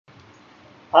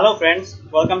Hello friends,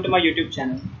 welcome to my YouTube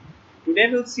channel. Today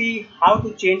we'll see how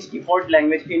to change default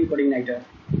language in Codeigniter.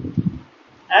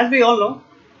 As we all know,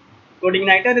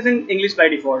 Codeigniter is in English by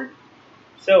default.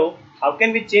 So how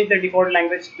can we change the default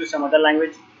language to some other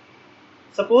language?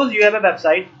 Suppose you have a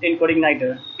website in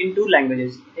Codeigniter in two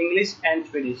languages, English and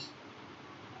Swedish.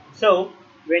 So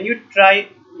when you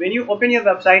open your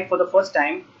website for the first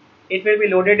time, it will be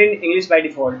loaded in English by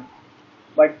default.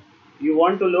 But you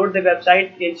want to load the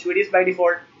website in Swedish by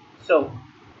default. So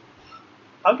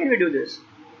how can we do this?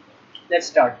 Let's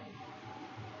start.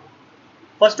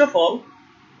 First of all,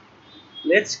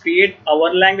 let's create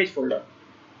our language folder.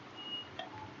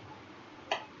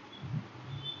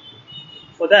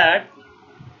 For that,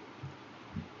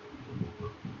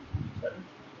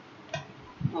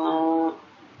 uh,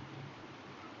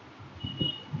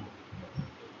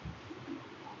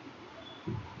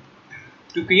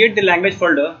 to create the language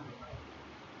folder,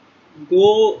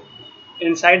 go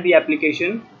inside the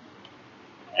application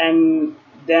and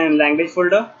then language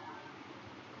folder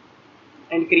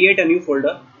and create a new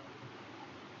folder.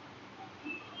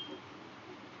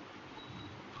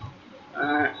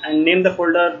 And name the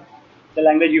folder the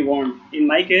language you want. In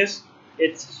my case,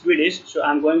 it's Swedish, so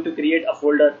I'm going to create a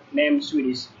folder named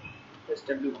Swedish.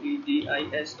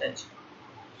 SWEDISH,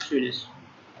 Swedish.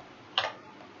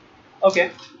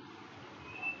 Okay,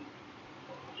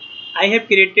 I have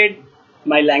created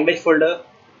my language folder.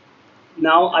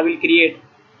 Now I will create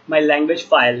my language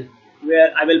file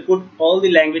where I will put all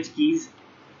the language keys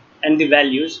and the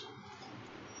values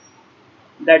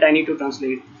that I need to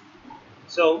translate.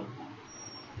 So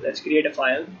let's create a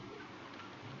file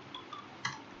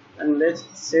and let's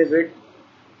save it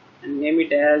and name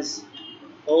it as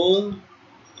homelang.php.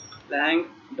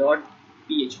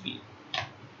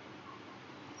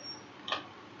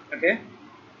 Okay.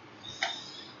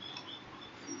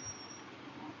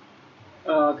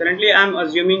 Currently I'm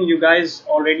assuming you guys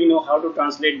already know how to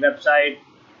translate website,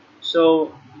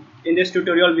 so in this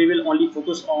tutorial we will only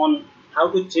focus on how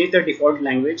to change the default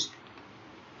language.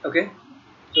 Okay,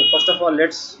 so first of all,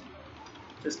 let's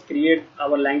just create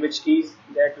our language keys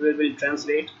that we will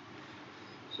translate.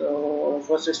 So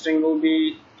first string will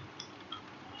be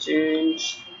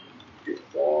change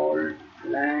default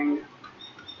lang,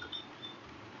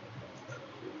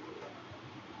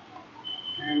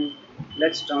 and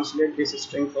let's translate this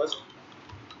string first.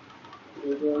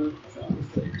 We will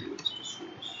translate this to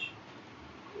Swedish.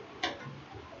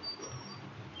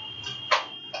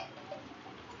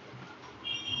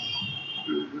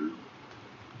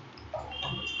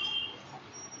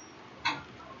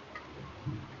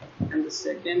 And the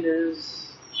second is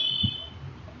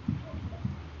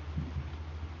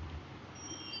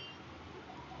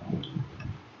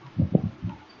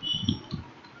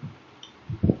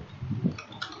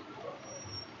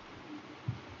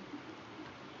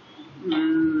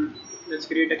let's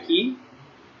create a key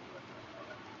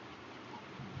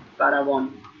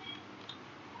para1.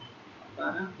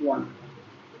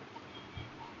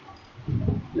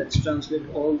 Let's translate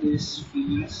all these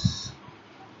fields.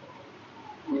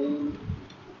 Name,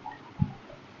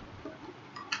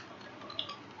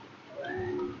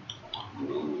 rank,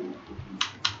 name.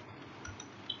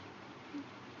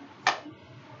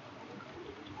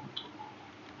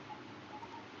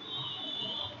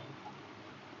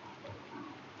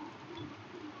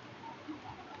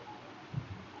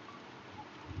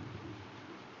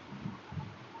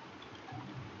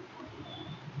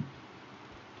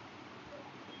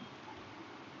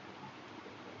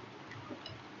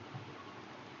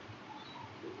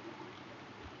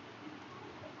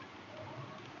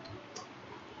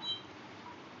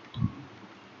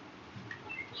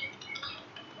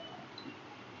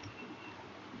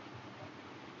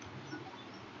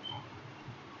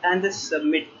 And the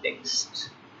submit text.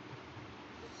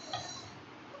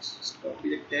 Let's just copy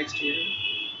the text here.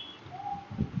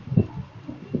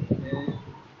 Okay.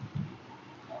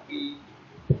 Copy.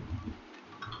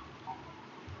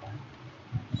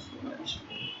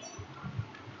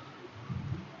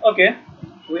 Okay,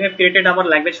 we have created our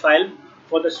language file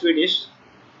for the Swedish,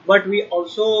 but we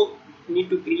also need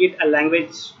to create a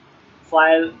language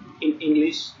file in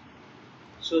English.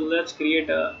 So let's create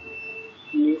a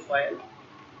new file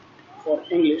for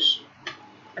English.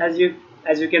 As you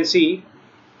can see,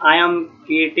 I am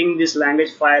creating this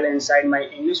language file inside my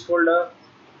English folder,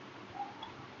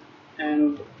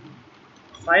 and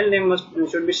file name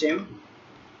should be same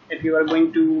if you are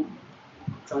going to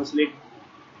translate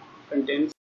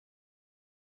contents.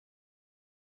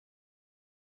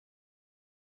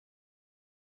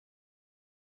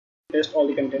 Test all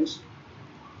the contents,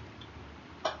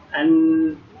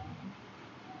 and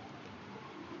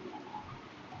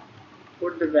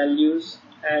put the values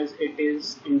as it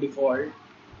is in default.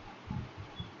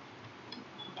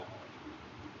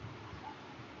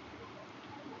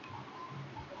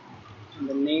 And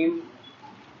the name,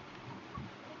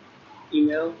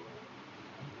 email,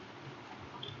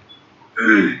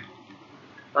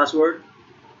 password,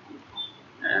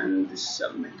 and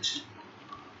submit.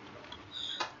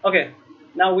 Okay,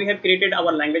 now we have created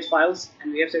our language files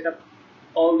and we have set up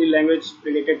all the language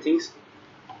related things.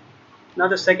 Now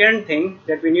the second thing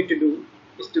that we need to do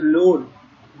is to load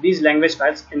these language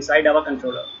files inside our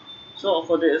controller. So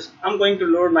for this, I'm going to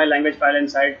load my language file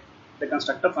inside the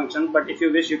constructor function, but if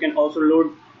you wish, you can also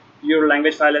load your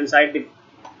language file inside the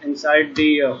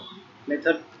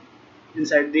method,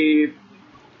 inside the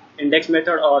index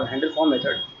method or handle form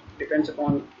method, depends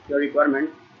upon your requirement.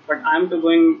 But I'm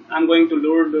going to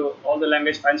load all the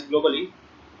language files globally.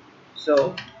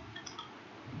 So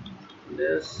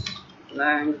this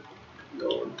lang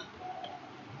load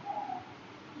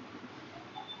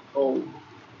home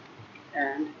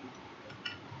and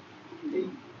the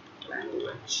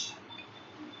language.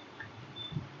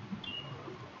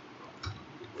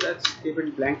 Let's keep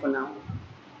it blank for now.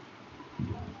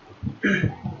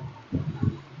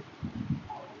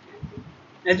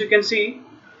 As you can see,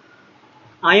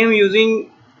 I am using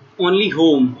only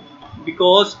home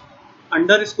because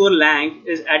underscore lang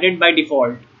is added by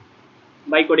default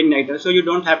by Codeigniter, so you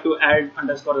don't have to add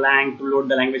underscore lang to load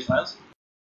the language files.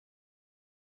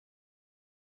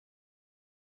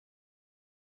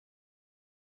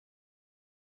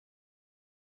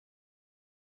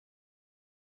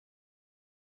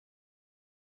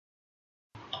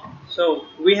 So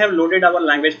we have loaded our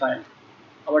language file.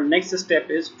 Our next step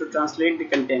is to translate the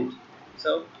content.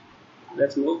 So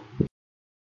let's move.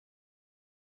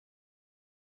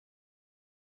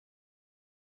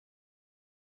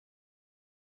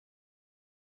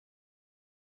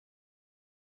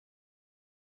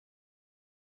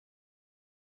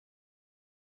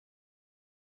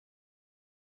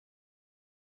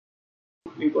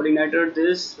 In Codeigniter,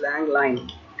 this lang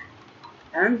line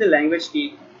and the language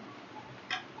key.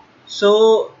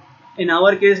 So in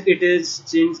our case, it is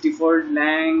change default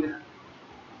lang,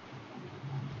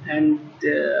 and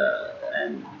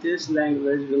this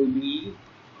language will be,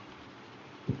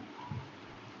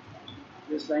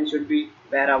 this line should be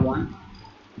para1.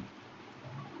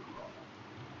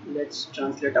 Let's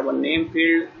translate our name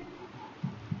field.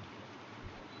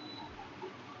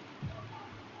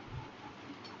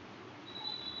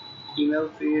 Email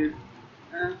field.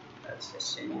 That's the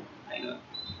same. I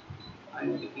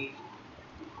know the key.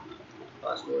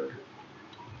 Password.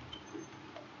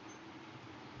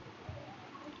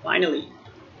 Finally,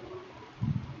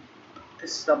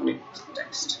 this submit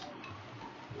text.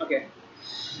 Okay.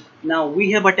 Now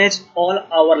we have attached all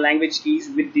our language keys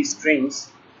with the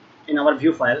strings in our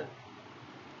view file.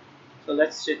 So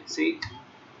let's see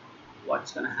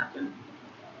what's gonna happen.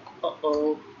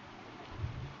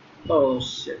 Oh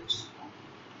shit,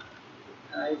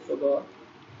 I forgot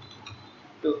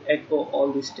to echo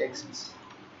all these texts.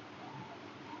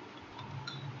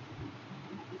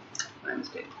 My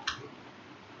mistake.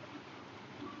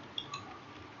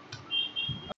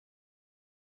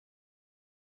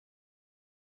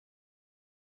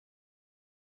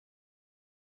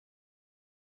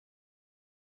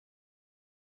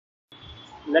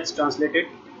 Let's translate it.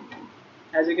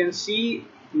 As you can see,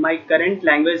 my current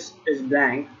language is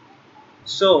blank,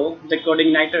 so the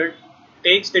Codeigniter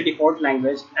takes the default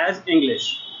language as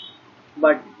English.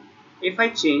 But if I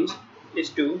change this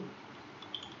to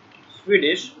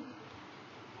Swedish,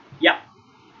 yeah,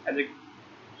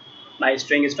 my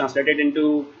string is translated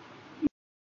into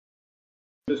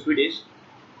Swedish.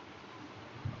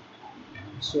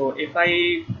 So if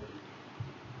I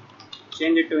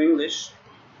change it to English,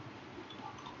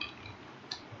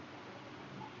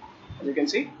 as you can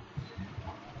see,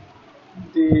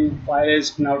 the file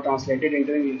is now translated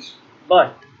into English.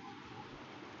 But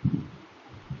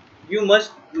you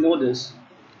must know this.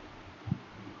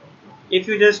 If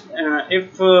you just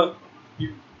if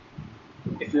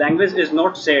language is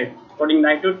not set,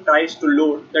 Codeigniter tries to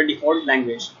load the default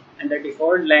language, and the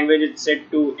default language is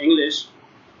set to English.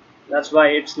 That's why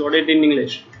it's loaded in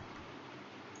English.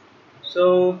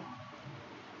 So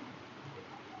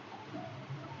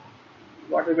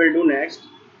what we will do next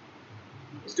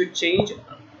is to change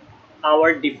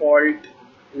our default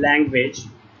language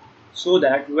so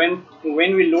that when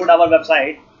we load our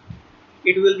website,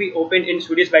 it will be opened in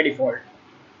Swedish by default.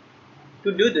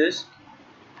 To do this,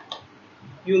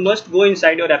 you must go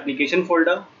inside your application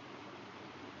folder,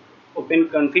 open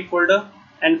config folder,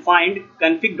 and find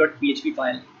config.php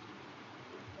file.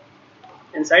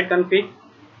 Inside config,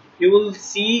 you will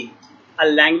see a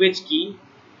language key.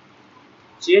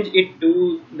 Change it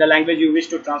to the language you wish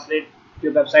to translate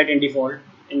your website in default.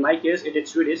 In my case, it is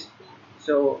Swedish,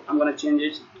 so I'm gonna change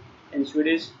it in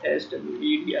Swedish,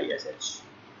 SWEDISH.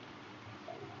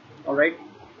 Alright.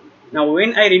 Now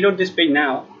when I reload this page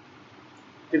now,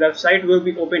 the website will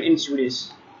be open in Swedish.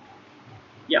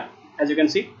 Yeah, as you can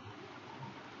see.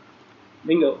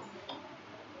 Bingo.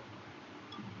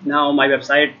 Now my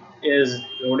website is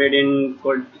loaded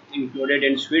included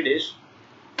in Swedish.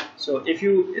 So if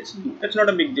you, it's not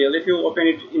a big deal. If you open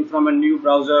it in from a new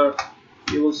browser,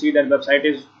 you will see that website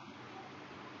is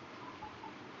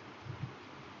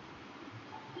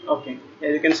okay.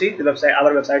 As you can see,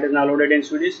 our website is now loaded in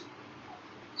Swedish.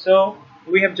 So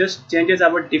we have just changed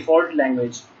our default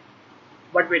language.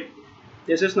 But wait,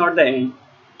 this is not the end.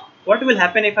 What will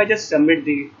happen if I just submit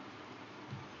the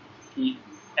key?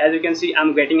 As you can see,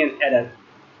 I'm getting an error.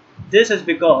 This is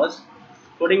because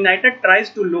Codeigniter tries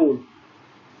to load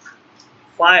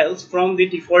files from the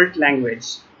default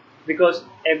language, because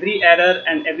every error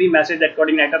and every message that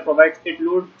Codeigniter provides, it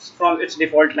loads from its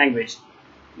default language.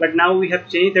 But now we have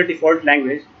changed the default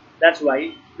language. That's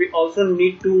why we also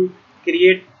need to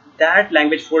create that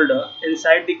language folder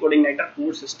inside the Codeigniter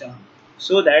core system,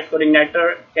 so that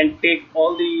Codeigniter can take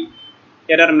all the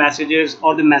error messages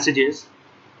or the messages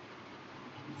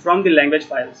from the language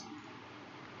files.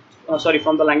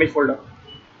 From the language folder.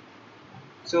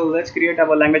 So let's create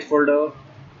our language folder.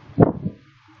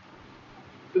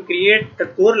 To create the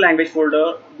core language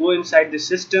folder, go inside the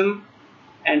system,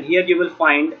 and here you will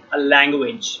find a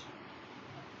language.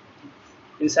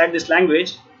 Inside this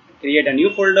language, create a new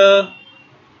folder.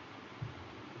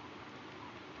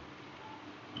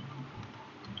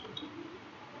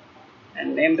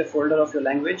 And name the folder of your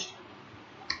language.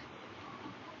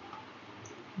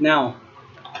 Now,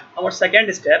 our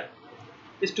second step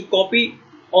is to copy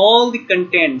all the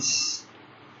contents,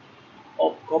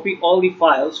 or copy all the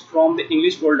files from the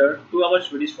English folder to our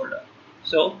Swedish folder.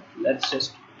 So let's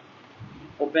just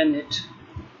open it.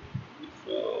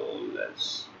 So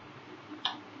let's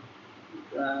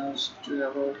browse to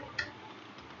our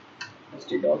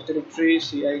htdocs directory,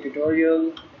 ci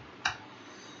tutorial,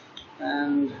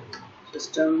 and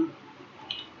system,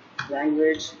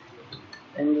 language,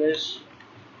 English,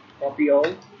 copy all,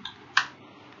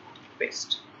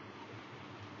 paste.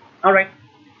 Alright,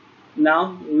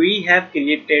 now we have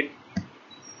created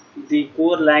the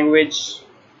core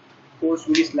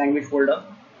Swedish language folder.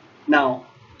 Now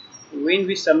when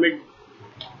we submit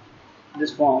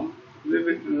this form,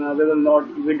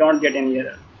 we don't get any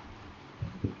error.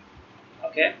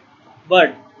 Okay,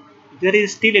 but there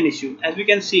is still an issue. As we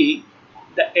can see,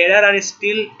 the error is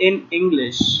still in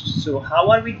English. So how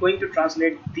are we going to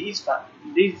translate these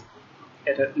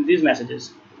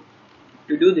messages?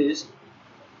 To do this,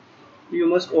 you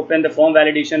must open the form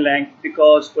validation link,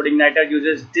 because Codeigniter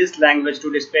uses this language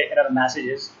to display error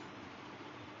messages.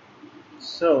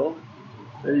 So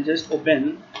we'll just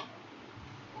open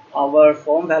our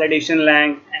form validation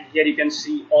link, and here you can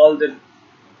see all the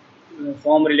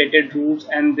form related rules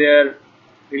and their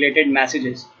related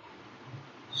messages.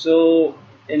 So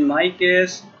in my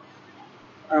case,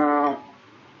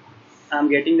 I'm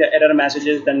getting the error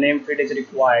messages, the name field is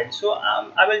required. So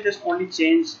I will just only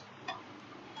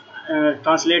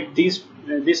translate this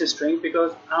string,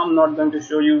 because I'm not going to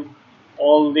show you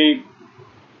all the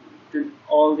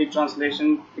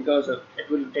translation, because it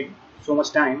will take so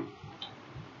much time.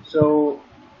 So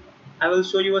I will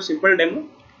show you a simple demo,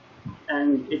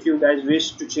 and if you guys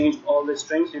wish to change all the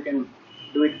strings, you can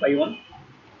do it by one.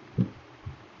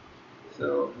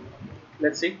 So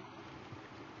let's see.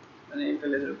 The name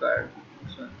field is required.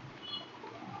 So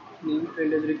name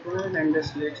field is required, and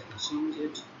let's change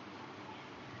it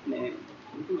name,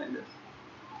 something like this.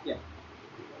 Yeah.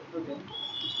 Okay.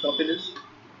 Just copy this,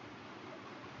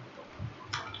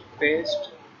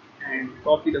 paste, and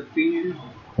copy the field.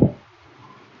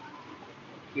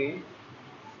 Okay.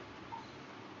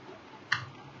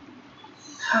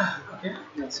 Okay.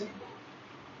 Let's see.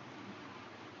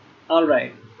 All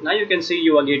right. Now you can see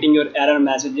you are getting your error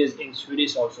messages in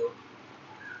Swedish also.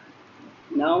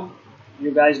 Now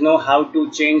you guys know how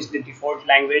to change the default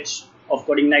language of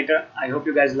Codeigniter. I hope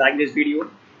you guys like this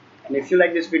video, and if you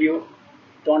like this video,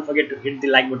 don't forget to hit the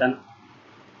like button.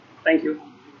 Thank you.